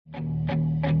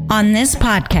On this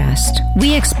podcast,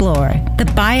 we explore the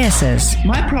biases.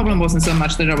 My problem wasn't so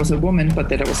much that I was a woman, but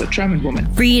that I was a German woman.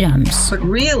 Freedoms. But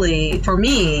really, for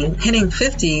me, hitting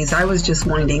 50s, I was just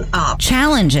winding up.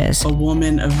 Challenges. A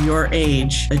woman of your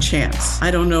age, a chance. I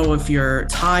don't know if you're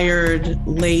tired,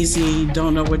 lazy,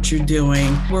 don't know what you're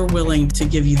doing. We're willing to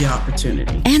give you the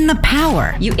opportunity. And the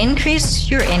power. You increased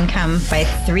your income by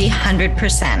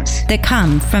 300%. That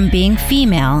come from being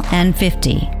female and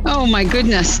 50. Oh my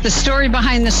goodness, the story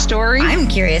behind the story. I'm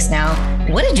curious now,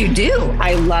 what did you do?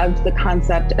 I loved the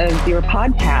concept of your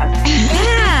podcast.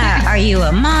 Yeah. Are you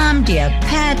a mom? Do you have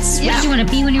pets? Yeah. What did you want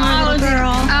to be when you were a little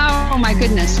girl? Oh my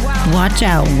goodness. Wow. Watch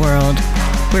out, world.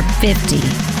 We're 50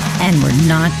 and we're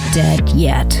not dead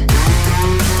yet.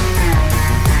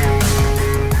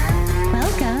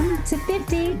 Welcome to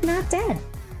 50 Not Dead.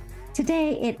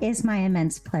 Today, it is my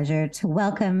immense pleasure to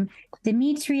welcome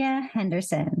Demetria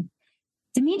Henderson.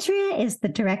 Demetria is the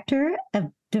Director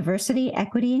of Diversity,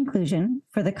 Equity, Inclusion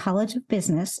for the College of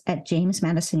Business at James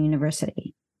Madison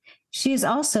University. She is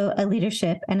also a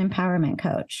leadership and empowerment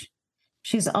coach.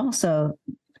 She's also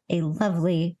a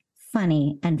lovely,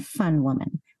 funny, and fun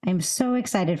woman. I'm so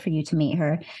excited for you to meet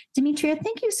her. Demetria,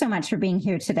 thank you so much for being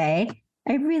here today.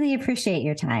 I really appreciate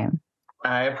your time.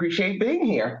 I appreciate being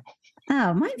here.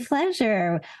 Oh, my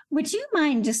pleasure. Would you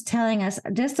mind just telling us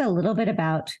just a little bit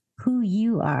about who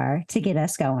you are to get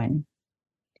us going?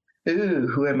 Ooh,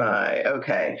 who am I?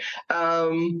 Okay.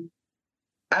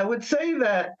 I would say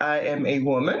that I am a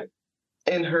woman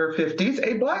in her 50s,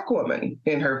 a Black woman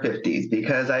in her 50s,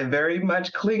 because I very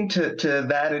much cling to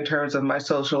that in terms of my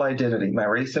social identity, my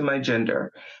race and my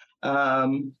gender,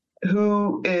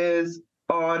 who is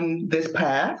on this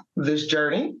path, this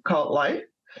journey called life.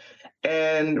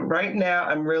 And right now,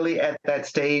 I'm really at that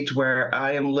stage where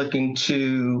I am looking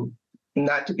to,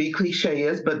 not to be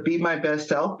cliche, but be my best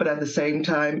self, but at the same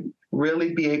time,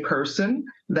 really be a person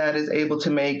that is able to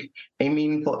make a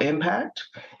meaningful impact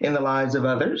in the lives of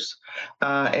others.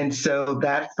 And so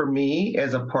that for me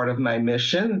is a part of my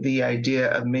mission, the idea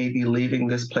of maybe leaving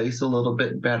this place a little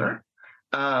bit better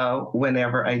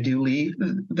whenever I do leave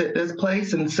this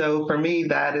place. And so for me,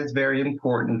 that is very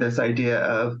important, this idea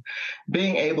of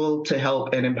being able to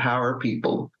help and empower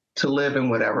people to live in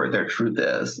whatever their truth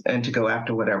is and to go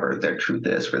after whatever their truth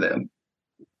is for them.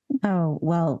 Oh,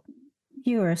 well,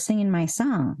 you are singing my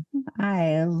song.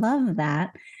 I love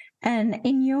that. And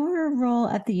in your role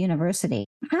at the university,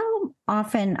 how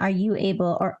often are you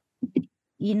able, or,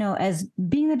 as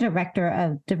being the Director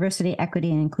of Diversity,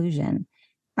 Equity, and Inclusion,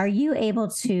 are you able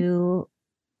to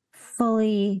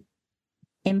fully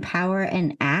empower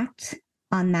and act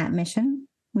on that mission,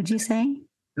 would you say?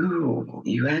 Ooh,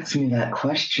 you asked me that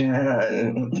question.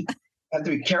 I have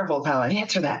to be careful of how I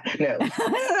answer that. No.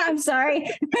 I'm sorry.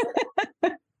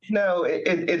 No,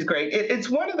 it's great. It's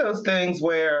one of those things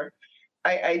where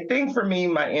I think for me,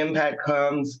 my impact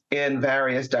comes in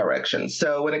various directions.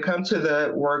 So when it comes to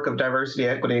the work of diversity,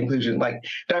 equity, inclusion, like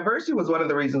diversity was one of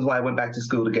the reasons why I went back to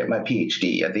school to get my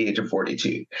PhD at the age of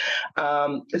 42.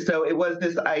 So it was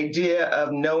this idea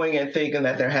of knowing and thinking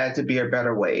that there had to be a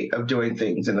better way of doing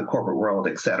things in the corporate world,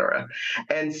 et cetera.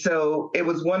 And so it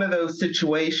was one of those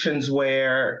situations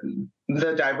where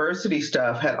the diversity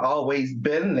stuff had always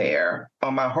been there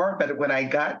on my heart. But when I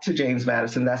got to James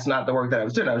Madison, that's not the work that I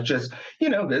was doing. I was just,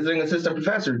 visiting assistant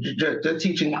professor, just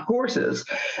teaching courses.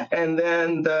 And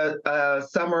then the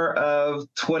summer of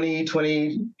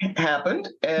 2020 happened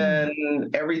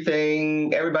and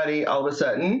everybody all of a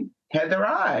sudden had their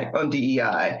eye on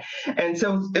DEI. And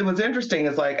so it was interesting.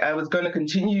 It's like I was going to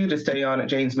continue to stay on at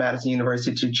James Madison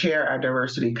University to chair our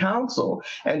diversity council.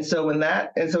 And so when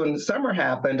the summer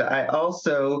happened, I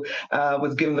also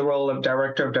was given the role of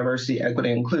Director of Diversity, Equity,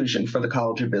 and Inclusion for the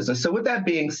College of Business. So with that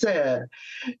being said,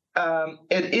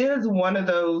 it is one of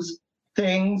those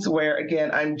things where,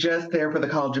 again, I'm just there for the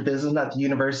College of Business, not the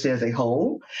university as a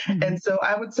whole. Mm-hmm. And so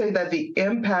I would say that the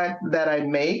impact that I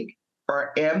make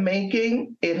or am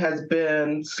making, it has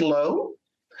been slow,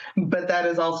 but that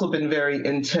has also been very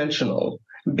intentional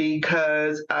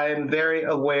because I'm very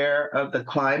aware of the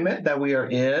climate that we are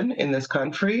in this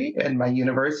country and my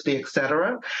university, et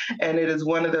cetera. And it is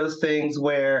one of those things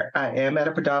where I am at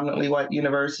a predominantly white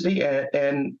university,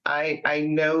 and I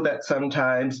know that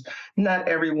sometimes not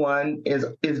everyone is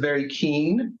very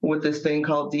keen with this thing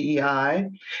called DEI.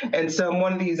 And so I'm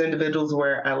one of these individuals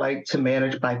where I like to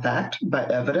manage by fact, by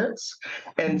evidence.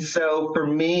 And so for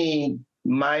me,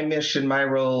 my mission, my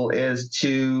role is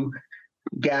to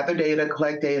gather data,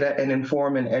 collect data, and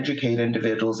inform and educate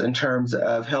individuals in terms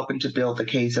of helping to build the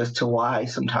case as to why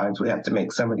sometimes we have to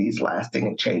make some of these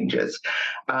lasting changes.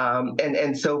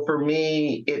 And so for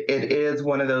me, it is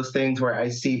one of those things where I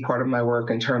see part of my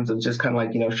work in terms of just kind of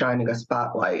like, shining a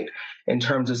spotlight in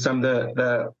terms of some of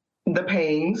the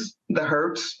pains, the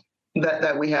hurts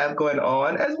that we have going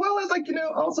on, as well as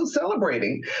also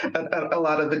celebrating a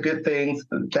lot of the good things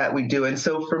that we do. And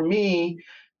so for me,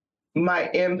 my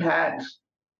impact,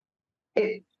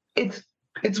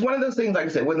 it's one of those things, like I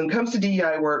said, when it comes to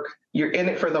DEI work, you're in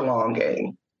it for the long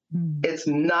game. It's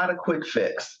not a quick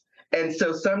fix. And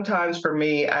so sometimes for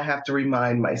me, I have to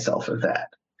remind myself of that,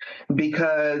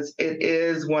 because it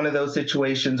is one of those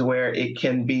situations where it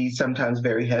can be sometimes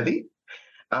very heavy.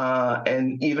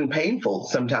 And even painful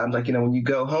sometimes, when you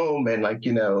go home and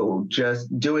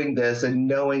just doing this and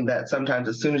knowing that sometimes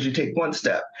as soon as you take one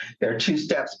step, there are two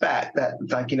steps back, that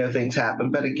things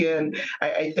happen. But again,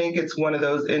 I think it's one of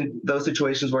those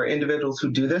situations where individuals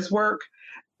who do this work,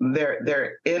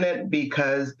 they're in it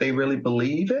because they really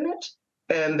believe in it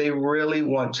and they really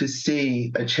want to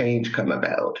see a change come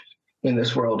about in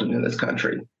this world and in this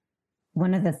country.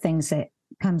 One of the things that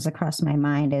comes across my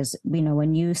mind is,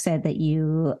 when you said that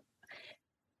you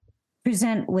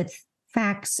present with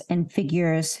facts and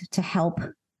figures to help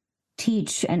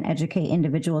teach and educate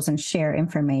individuals and share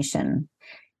information,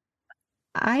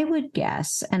 I would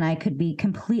guess, and I could be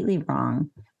completely wrong,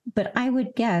 but I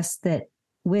would guess that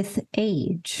with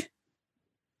age,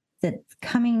 that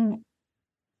coming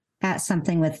at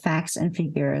something with facts and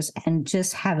figures and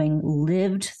just having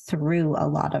lived through a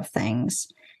lot of things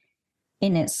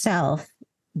in itself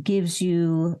gives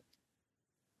you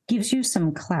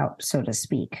some clout, so to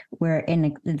speak, where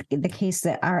in the case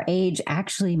that our age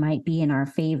actually might be in our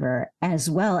favor, as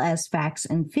well as facts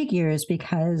and figures,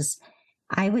 because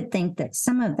I would think that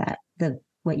some of that,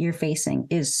 what you're facing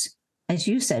is, as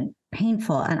you said,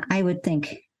 painful. And I would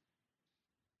think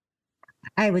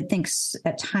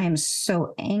at times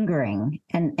so angering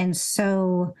and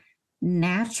so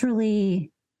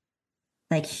naturally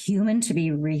human to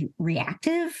be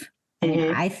reactive.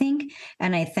 I think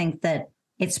that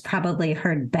it's probably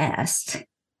heard best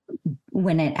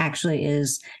when it actually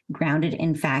is grounded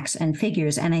in facts and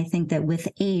figures. And I think that with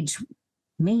age,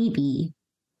 maybe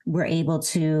we're able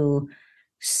to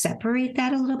separate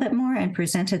that a little bit more and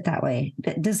present it that way.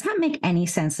 Does that make any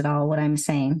sense at all, what I'm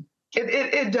saying?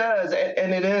 It does.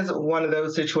 And it is one of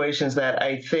those situations that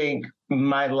I think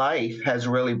my life has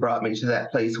really brought me to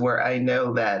that place where I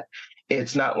know that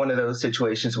it's not one of those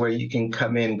situations where you can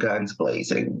come in guns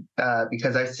blazing,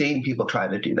 because I've seen people try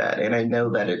to do that, and I know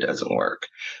that it doesn't work.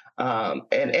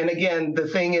 And again, the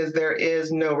thing is, there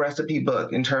is no recipe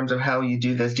book in terms of how you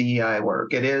do this DEI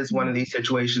work. It is one of these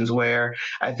situations where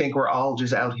I think we're all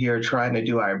just out here trying to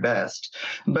do our best.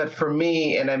 But for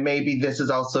me, and maybe this is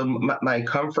also my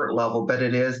comfort level, but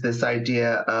it is this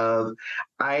idea of,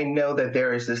 I know that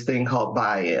there is this thing called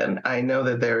buy-in. I know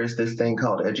that there is this thing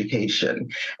called education.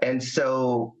 And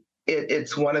so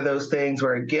it's one of those things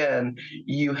where, again,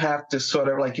 you have to sort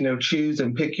of choose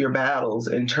and pick your battles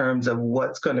in terms of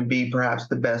what's going to be perhaps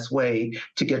the best way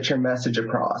to get your message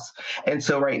across. And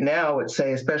so right now, it's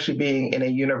especially being in a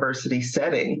university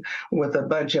setting with a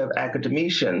bunch of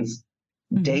academicians,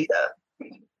 data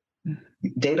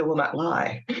will not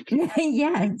lie.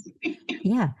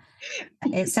 Yeah.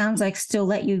 It sounds like still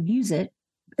let you use it.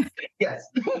 Yes.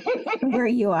 Where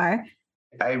you are.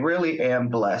 I really am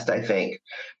blessed, I think,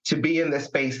 to be in this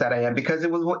space that I am, because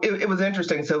it was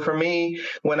interesting. So for me,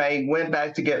 when I went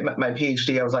back to get my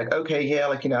PhD, I was like, okay, yeah,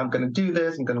 I'm going to do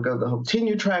this. I'm going to go the whole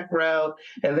tenure track route.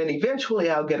 And then eventually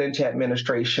I'll get into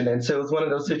administration. And so it was one of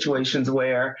those situations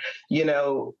where,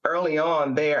 early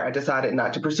on there, I decided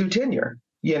not to pursue tenure.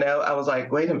 I was like,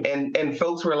 wait a minute. And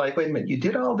folks were like, wait a minute, you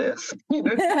did all this, did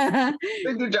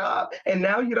your job. And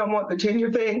now you don't want the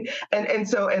tenure thing. And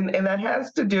so that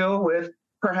has to do with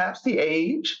perhaps the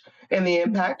age and the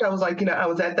impact. I was like, I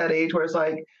was at that age where it's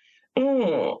like,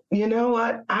 you know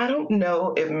what? I don't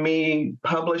know if me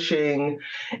publishing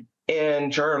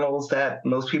in journals that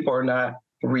most people are not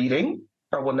reading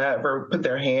or will never put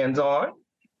their hands on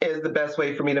is the best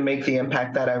way for me to make the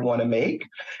impact that I want to make.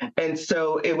 And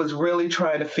so it was really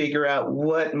trying to figure out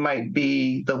what might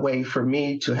be the way for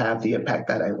me to have the impact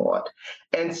that I want.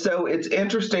 And so it's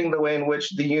interesting the way in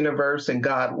which the universe and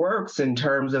God works in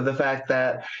terms of the fact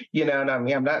that, and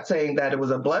I'm not saying that it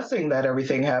was a blessing that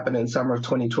everything happened in summer of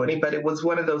 2020, but it was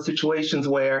one of those situations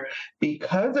where,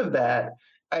 because of that,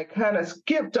 I kind of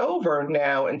skipped over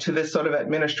now into this sort of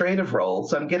administrative role.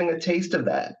 So I'm getting a taste of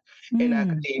that in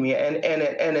academia,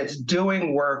 and it's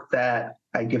doing work that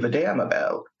I give a damn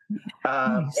about.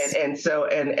 Nice.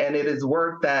 And it is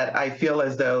work that I feel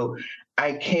as though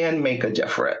I can make a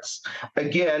difference.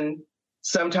 Again,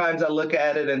 sometimes I look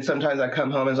at it and sometimes I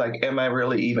come home and it's like, am I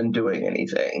really even doing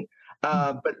anything?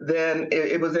 But then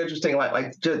it was interesting,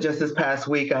 just this past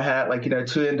week, I had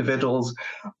two individuals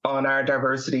on our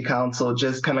diversity council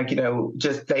just kind of,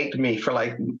 just thanked me for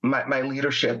my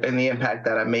leadership and the impact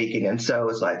that I'm making. And so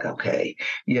it's like, okay,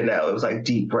 it was like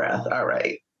deep breath. All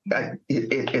right.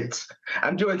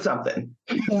 I'm doing something.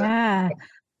 Yeah.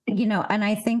 And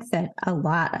I think that a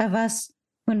lot of us,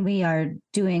 when we are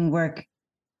doing work,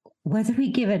 whether we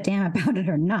give a damn about it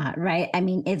or not, right? I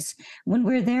mean, it's when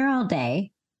we're there all day,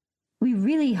 we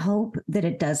really hope that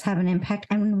it does have an impact.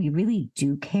 And when we really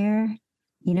do care,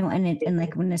 and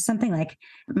when it's something like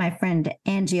my friend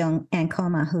Angie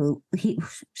Ancoma,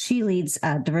 she leads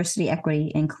diversity,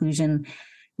 equity, inclusion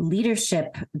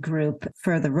leadership group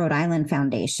for the Rhode Island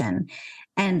Foundation.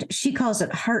 And she calls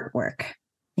it heart work,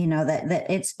 that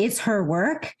it's her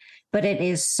work, but it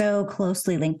is so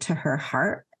closely linked to her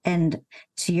heart. And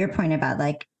to your point about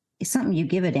something you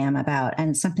give a damn about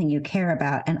and something you care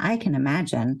about. And I can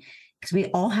imagine, because we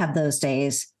all have those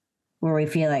days where we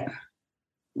feel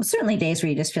certainly days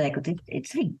where you just feel like, did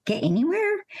I get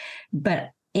anywhere? But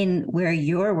in where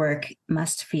your work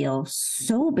must feel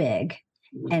so big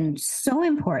and so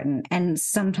important. And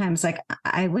sometimes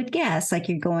I would guess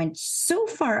you're going so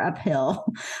far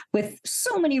uphill with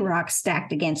so many rocks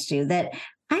stacked against you that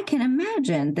I can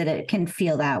imagine that it can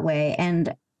feel that way.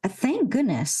 And thank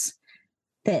goodness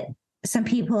that some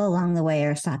people along the way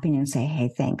are stopping and say, hey,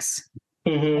 thanks.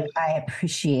 Mm-hmm. I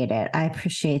appreciate it. I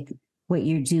appreciate what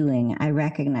you're doing. I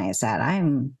recognize that.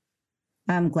 I'm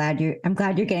glad you're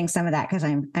getting some of that, because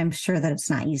I'm sure that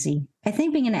it's not easy. I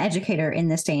think being an educator in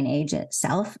this day and age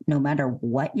itself, no matter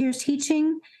what you're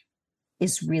teaching,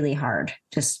 is really hard.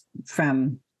 I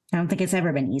don't think it's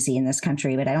ever been easy in this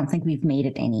country, but I don't think we've made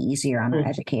it any easier on our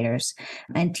educators.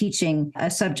 And teaching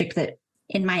a subject that,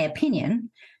 in my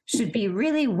opinion, should be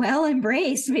really well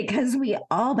embraced because we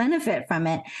all benefit from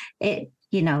it. It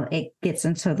gets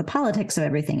into the politics of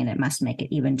everything, and it must make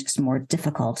it even just more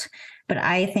difficult. But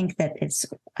I think that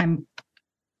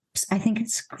I think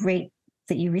it's great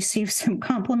that you receive some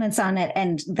compliments on it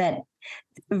and that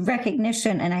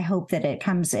recognition. And I hope that it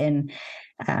comes in,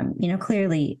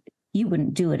 clearly you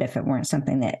wouldn't do it if it weren't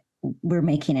something that we're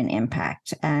making an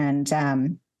impact. And,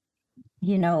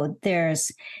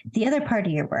 there's the other part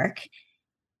of your work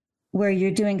where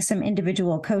you're doing some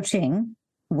individual coaching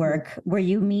work where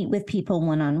you meet with people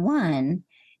one-on-one.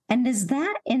 And is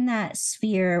that in that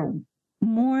sphere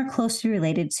more closely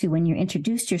related to when you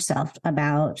introduced yourself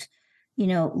about,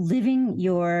 living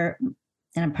your,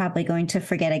 and I'm probably going to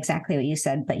forget exactly what you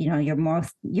said, but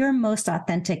your most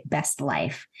authentic, best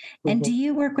life. Mm-hmm. And do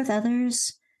you work with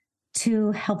others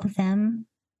to help them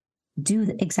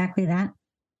do exactly that?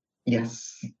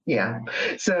 Yes. Yeah.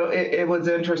 So it was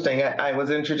interesting. I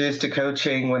was introduced to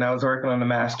coaching when I was working on a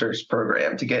master's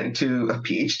program to get into a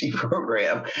PhD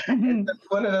program. Mm-hmm. And it's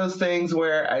one of those things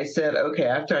where I said, okay,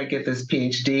 after I get this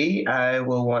PhD, I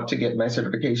will want to get my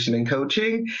certification in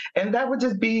coaching. And that would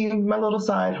just be my little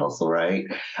side hustle, right?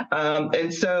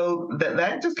 And so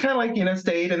that just kind of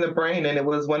stayed in the brain. And it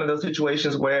was one of those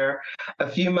situations where a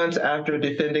few months after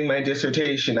defending my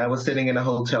dissertation, I was sitting in a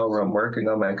hotel room working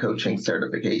on my coaching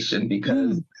certification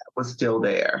because that was still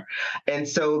there. And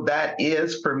so that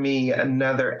is, for me,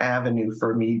 another avenue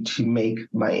for me to make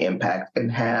my impact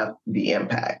and have the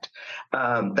impact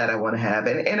that I want to have.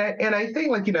 And I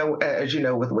think, as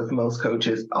with most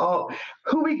coaches,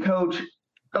 who we coach,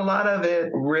 a lot of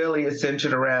it really is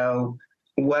centered around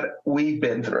what we've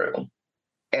been through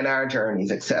and our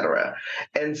journeys, et cetera.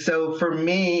 And so for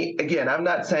me, again, I'm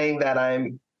not saying that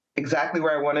I'm exactly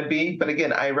where I want to be, but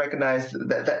again, I recognize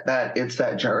that it's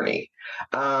that journey.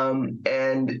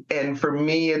 And for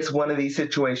me, it's one of these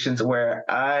situations where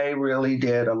I really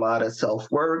did a lot of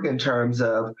self-work in terms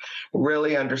of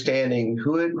really understanding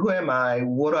who am I,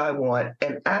 what do I want,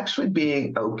 and actually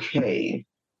being okay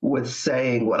with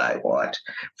saying what I want.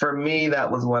 For me, that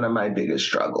was one of my biggest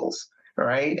struggles.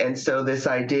 Right. And so this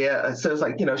idea, so it's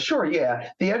like, sure, yeah,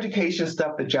 the education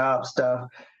stuff, the job stuff,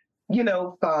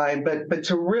 fine. But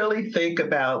to really think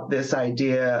about this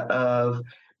idea of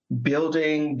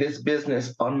building this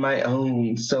business on my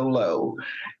own solo,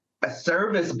 a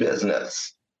service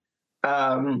business.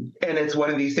 And it's one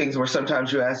of these things where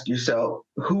sometimes you ask yourself,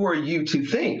 who are you to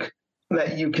think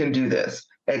that you can do this,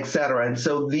 et cetera. And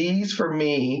so these, for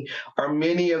me, are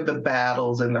many of the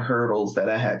battles and the hurdles that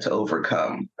I had to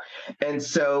overcome. And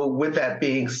so with that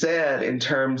being said, in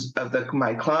terms of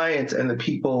my clients and the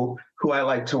people who I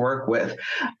like to work with,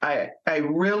 I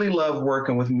really love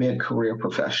working with mid-career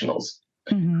professionals.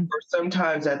 Mm-hmm. Or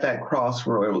sometimes at that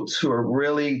crossroads, who are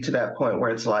really to that point where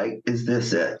it's like, is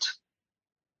this it?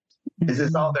 Is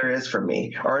this all there is for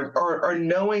me? Or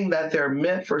knowing that they're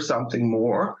meant for something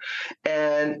more,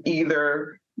 and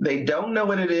either they don't know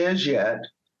what it is yet,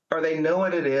 or they know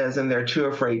what it is and they're too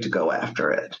afraid to go after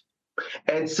it.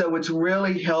 And so it's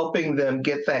really helping them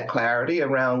get that clarity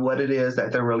around what it is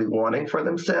that they're really wanting for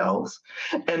themselves,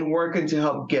 and working to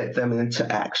help get them into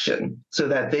action so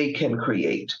that they can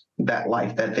create that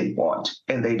life that they want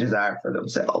and they desire for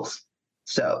themselves.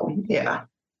 So, yeah.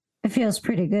 It feels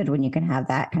pretty good when you can have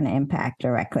that kind of impact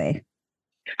directly.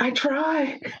 I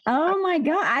try. Oh my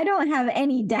God. I don't have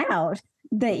any doubt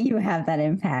that you have that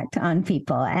impact on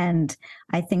people. And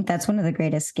I think that's one of the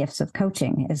greatest gifts of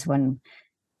coaching, is when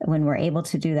we're able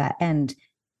to do that. And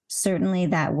certainly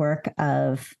that work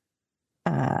of,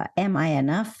 am I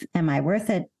enough? Am I worth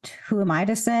it? Who am I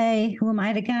to say? Who am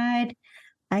I to guide?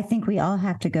 I think we all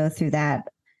have to go through that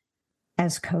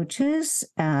as coaches,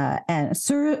 and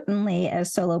certainly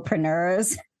as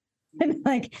solopreneurs, and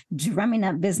like drumming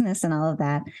up business and all of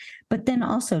that. But then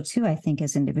also too, I think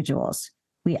as individuals,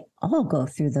 we all go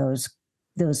through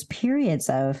those periods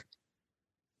of,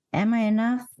 am I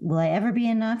enough? Will I ever be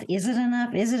enough? Is it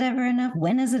enough? Is it ever enough?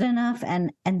 When is it enough?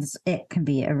 And it can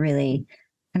be a really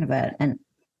kind of an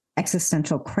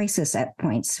existential crisis at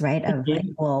points, right? Of like,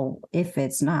 well, if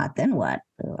it's not, then what?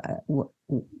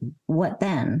 What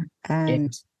then?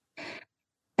 And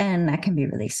that can be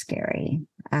really scary.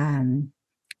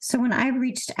 So when I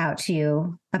reached out to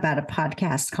you about a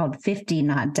podcast called 50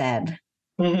 Not Dead,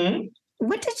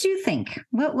 what did you think?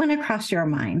 What went across your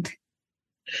mind?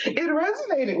 It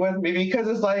resonated with me because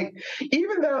it's like,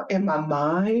 even though in my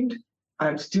mind,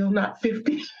 I'm still not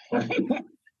 50,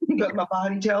 but my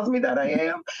body tells me that I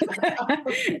am.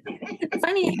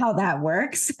 Funny how that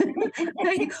works.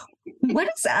 Like, what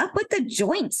is up with the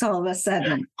joints all of a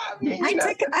sudden? I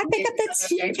pick up the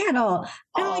tea kettle.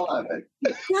 All of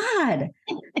it. God,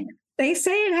 they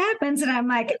say it happens, and I'm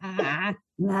like, nah.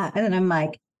 And then I'm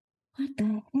like, what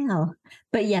the hell?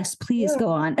 But yes, please go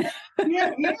on.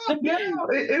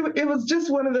 It was just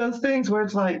one of those things where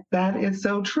it's like, that is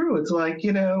so true. It's like,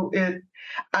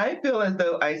 I feel as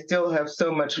though I still have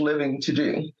so much living to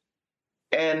do.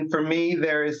 And for me,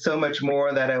 there is so much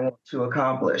more that I want to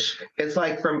accomplish. It's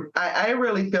like I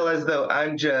really feel as though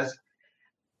I'm just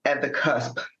at the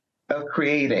cusp of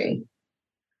creating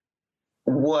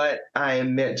what I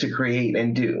am meant to create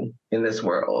and do in this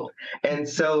world. And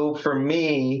so for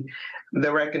me,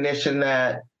 the recognition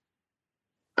that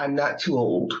I'm not too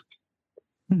old,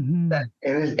 and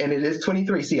it is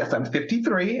 23. So yes, I'm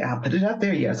 53. I'll put it out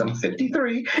there. Yes, I'm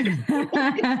 53.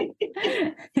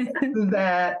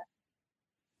 That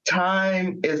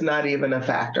time is not even a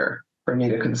factor for me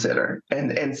to consider.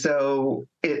 And so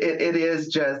it is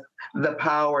just the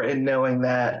power in knowing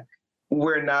that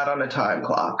we're not on a time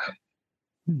clock.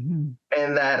 And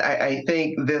that I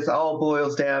think this all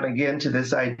boils down again to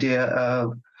this idea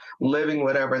of living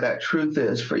whatever that truth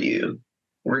is for you,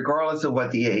 regardless of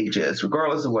what the age is,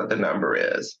 regardless of what the number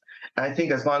is. I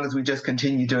think as long as we just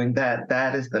continue doing that,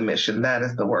 that is the mission, that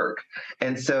is the work.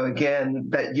 And so again,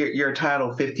 that your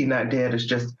title, 50 Not Dead, is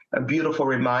just a beautiful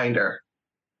reminder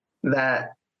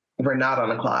that we're not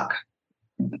on a clock,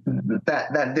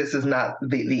 that this is not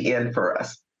the end for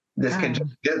us. This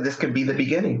can be the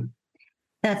beginning.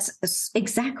 That's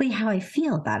exactly how I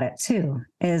feel about it too,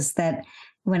 is that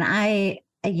when I,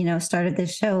 started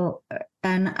this show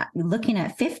and looking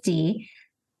at 50,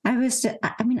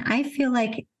 I feel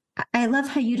like, I love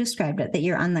how you described it, that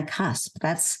you're on the cusp.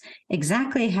 That's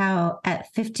exactly how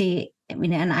at 50,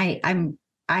 and I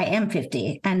am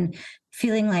 50 and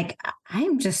feeling like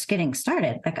I'm just getting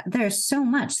started. Like there's so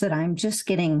much that I'm just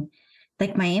getting,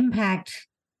 like my impact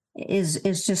is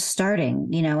just starting,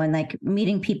 and like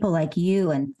meeting people like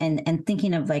you and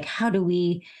thinking of like, how do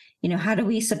we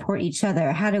support each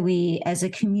other? How do we as a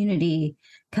community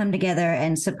come together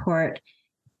and support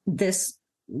this,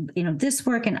 this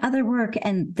work and other work?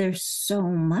 And there's so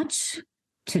much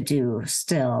to do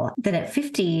still that at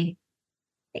 50,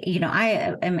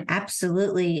 I am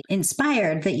absolutely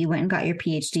inspired that you went and got your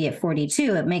PhD at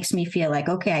 42. It makes me feel like,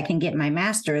 okay, I can get my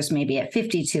master's maybe at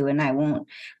 52 and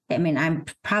I'm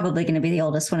probably going to be the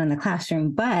oldest one in the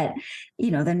classroom, but,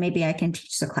 then maybe I can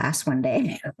teach the class one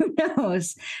day. Who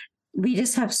knows? We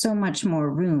just have so much more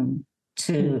room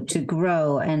to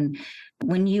grow. And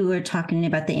when you were talking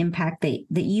about the impact that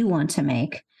you want to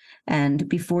make, and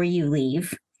before you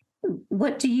leave,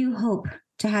 what do you hope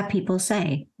to have people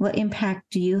say? What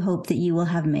impact do you hope that you will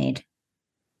have made?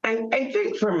 I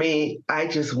think for me, I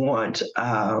just want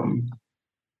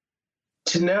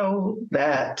to know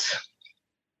that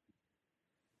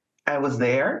I was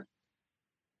there,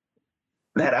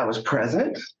 that I was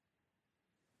present,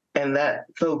 and that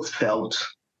folks felt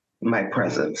my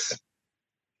presence,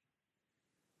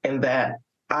 and that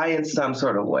I, in some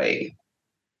sort of way,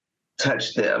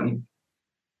 touched them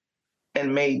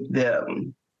and made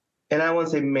them, and I won't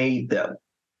say made them,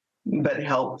 but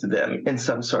helped them in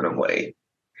some sort of way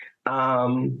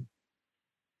to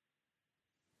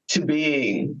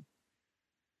being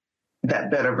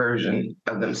that better version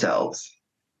of themselves,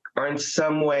 or in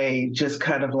some way just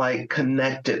kind of like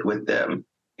connected with them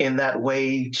in that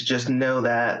way, to just know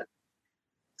that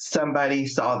somebody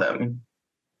saw them,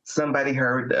 somebody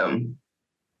heard them.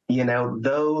 You know,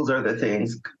 those are the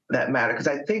things that matter. Because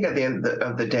I think at the end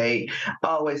of the day, I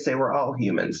always say we're all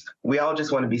humans. We all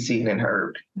just want to be seen and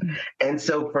heard. And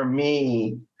so for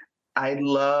me, I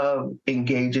love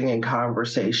engaging in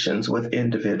conversations with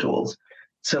individuals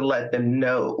to let them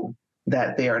know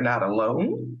that they are not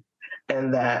alone,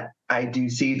 and that I do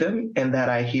see them, and that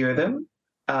I hear them,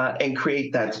 and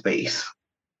create that space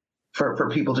for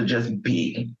people to just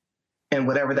be, and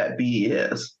whatever that be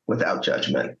is, without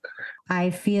judgment. I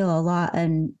feel a lot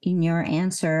in your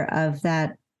answer of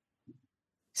that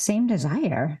same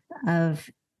desire of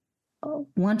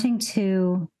wanting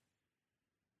to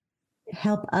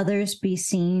help others be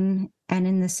seen, and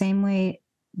in the same way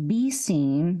be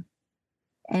seen,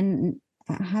 and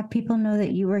have people know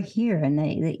that you were here, and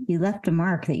that you left a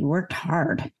mark, that you worked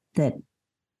hard, that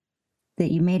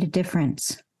you made a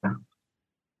difference.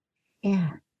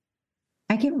 Yeah.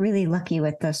 I get really lucky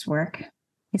with this work.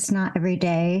 It's not every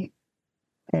day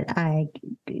that I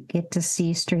get to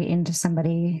see straight into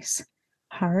somebody's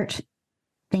heart.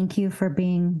 Thank you for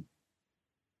being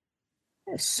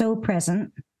so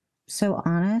present, so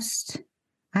honest.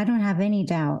 I don't have any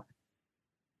doubt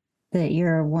that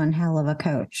you're one hell of a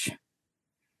coach,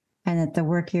 and that the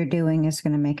work you're doing is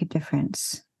going to make a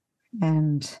difference.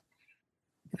 And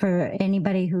for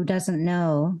anybody who doesn't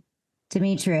know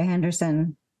Demetria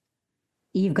Henderson,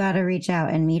 you've got to reach out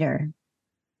and meet her,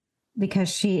 because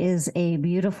she is a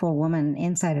beautiful woman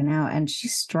inside and out, and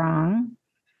she's strong,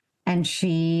 and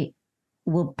she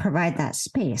will provide that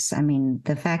space. I mean,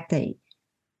 the fact that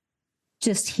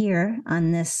just here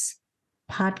on this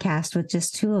podcast with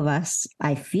just two of us,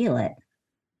 I feel it.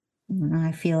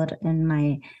 I feel it in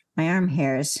my arm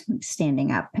hairs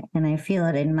standing up, and I feel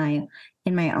it in my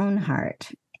own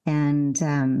heart. And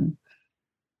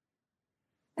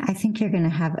I think you're going to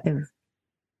have a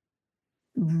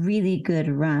really good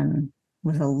run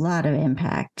with a lot of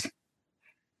impact.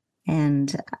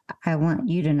 And I want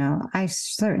you to know, I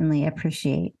certainly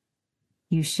appreciate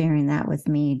you sharing that with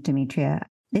me, Demetria.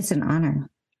 It's an honor.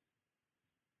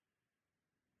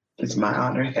 It's my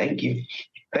honor. Thank you.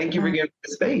 Thank you for giving me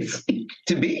the space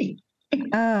to be.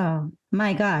 Oh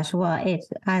my gosh. Well,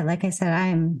 like I said,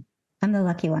 I'm the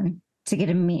lucky one to get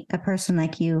to meet a person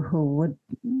like you who would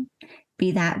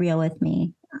be that real with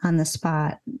me on the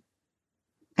spot.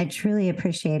 I truly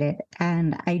appreciate it.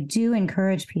 And I do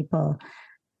encourage people.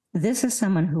 This is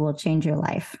someone who will change your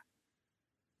life.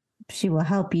 She will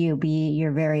help you be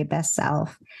your very best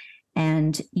self.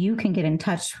 And you can get in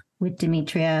touch with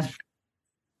Demetria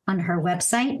on her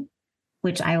website,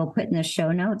 which I will put in the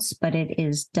show notes, but it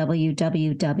is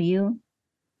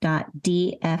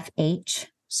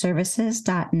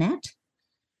www.dfhservices.net.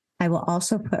 I will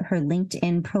also put her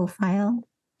LinkedIn profile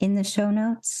in the show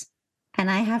notes. And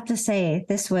I have to say,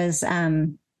 this was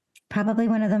probably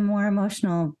one of the more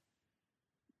emotional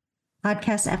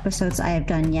podcast episodes I have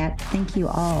done yet. Thank you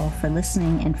all for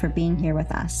listening and for being here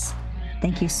with us.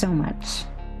 Thank you so much.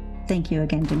 Thank you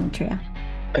again, Demetria.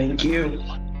 Thank you.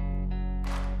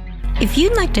 If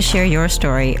you'd like to share your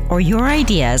story or your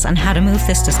ideas on how to move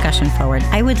this discussion forward,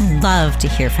 I would love to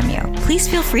hear from you. Please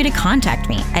feel free to contact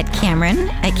me at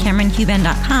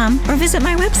Cameron@CameronHuban.com or visit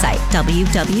my website,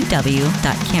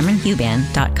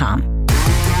 www.CameronHuban.com.